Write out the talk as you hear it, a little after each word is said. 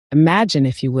Imagine,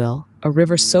 if you will, a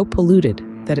river so polluted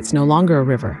that it's no longer a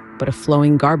river, but a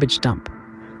flowing garbage dump.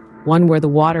 One where the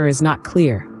water is not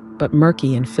clear, but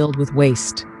murky and filled with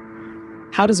waste.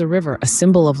 How does a river, a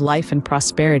symbol of life and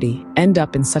prosperity, end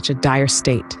up in such a dire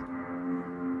state?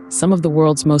 Some of the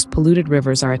world's most polluted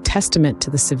rivers are a testament to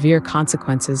the severe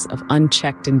consequences of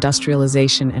unchecked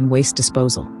industrialization and waste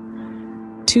disposal.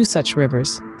 Two such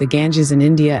rivers, the Ganges in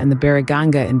India and the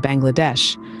Buriganga in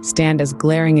Bangladesh, stand as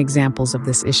glaring examples of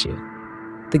this issue.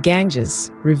 The Ganges,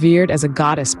 revered as a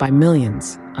goddess by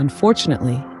millions,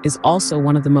 unfortunately, is also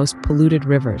one of the most polluted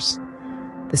rivers.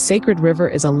 The sacred river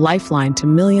is a lifeline to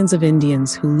millions of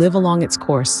Indians who live along its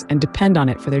course and depend on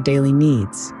it for their daily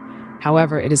needs.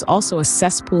 However, it is also a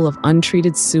cesspool of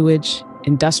untreated sewage,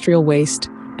 industrial waste,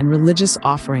 and religious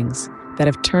offerings that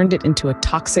have turned it into a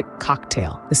toxic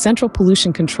cocktail. The Central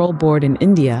Pollution Control Board in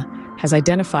India has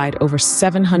identified over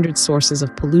 700 sources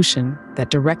of pollution that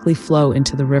directly flow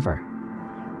into the river.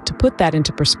 To put that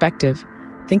into perspective,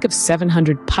 think of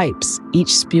 700 pipes,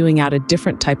 each spewing out a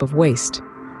different type of waste,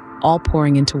 all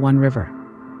pouring into one river.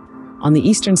 On the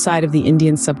eastern side of the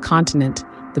Indian subcontinent,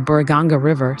 the Buriganga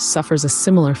River suffers a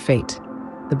similar fate.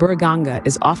 The Buriganga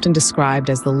is often described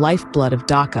as the lifeblood of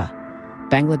Dhaka,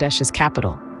 Bangladesh's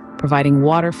capital, providing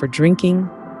water for drinking,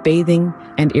 bathing,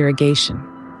 and irrigation.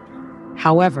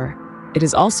 However, it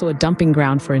is also a dumping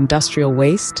ground for industrial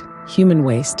waste, human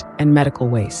waste, and medical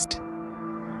waste.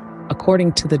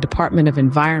 According to the Department of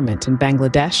Environment in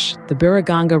Bangladesh, the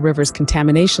Buriganga River's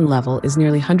contamination level is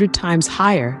nearly 100 times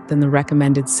higher than the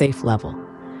recommended safe level.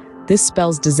 This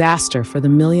spells disaster for the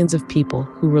millions of people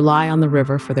who rely on the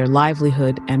river for their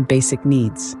livelihood and basic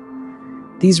needs.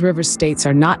 These river states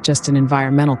are not just an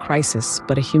environmental crisis,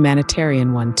 but a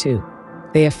humanitarian one too.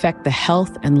 They affect the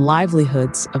health and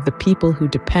livelihoods of the people who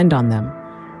depend on them,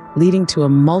 leading to a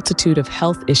multitude of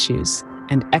health issues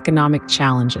and economic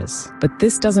challenges. But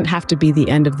this doesn't have to be the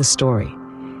end of the story.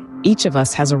 Each of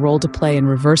us has a role to play in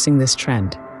reversing this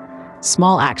trend.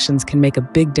 Small actions can make a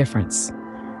big difference.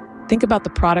 Think about the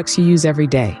products you use every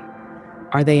day.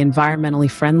 Are they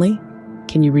environmentally friendly?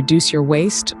 Can you reduce your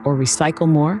waste or recycle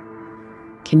more?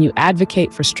 Can you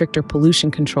advocate for stricter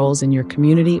pollution controls in your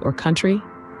community or country?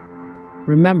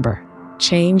 Remember,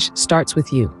 change starts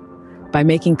with you. By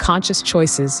making conscious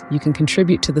choices, you can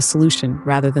contribute to the solution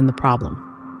rather than the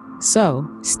problem. So,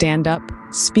 stand up,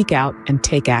 speak out, and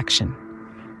take action.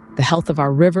 The health of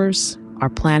our rivers, our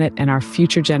planet, and our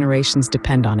future generations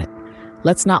depend on it.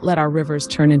 Let's not let our rivers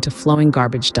turn into flowing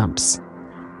garbage dumps.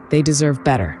 They deserve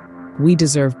better. We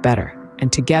deserve better.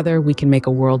 And together, we can make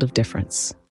a world of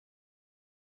difference.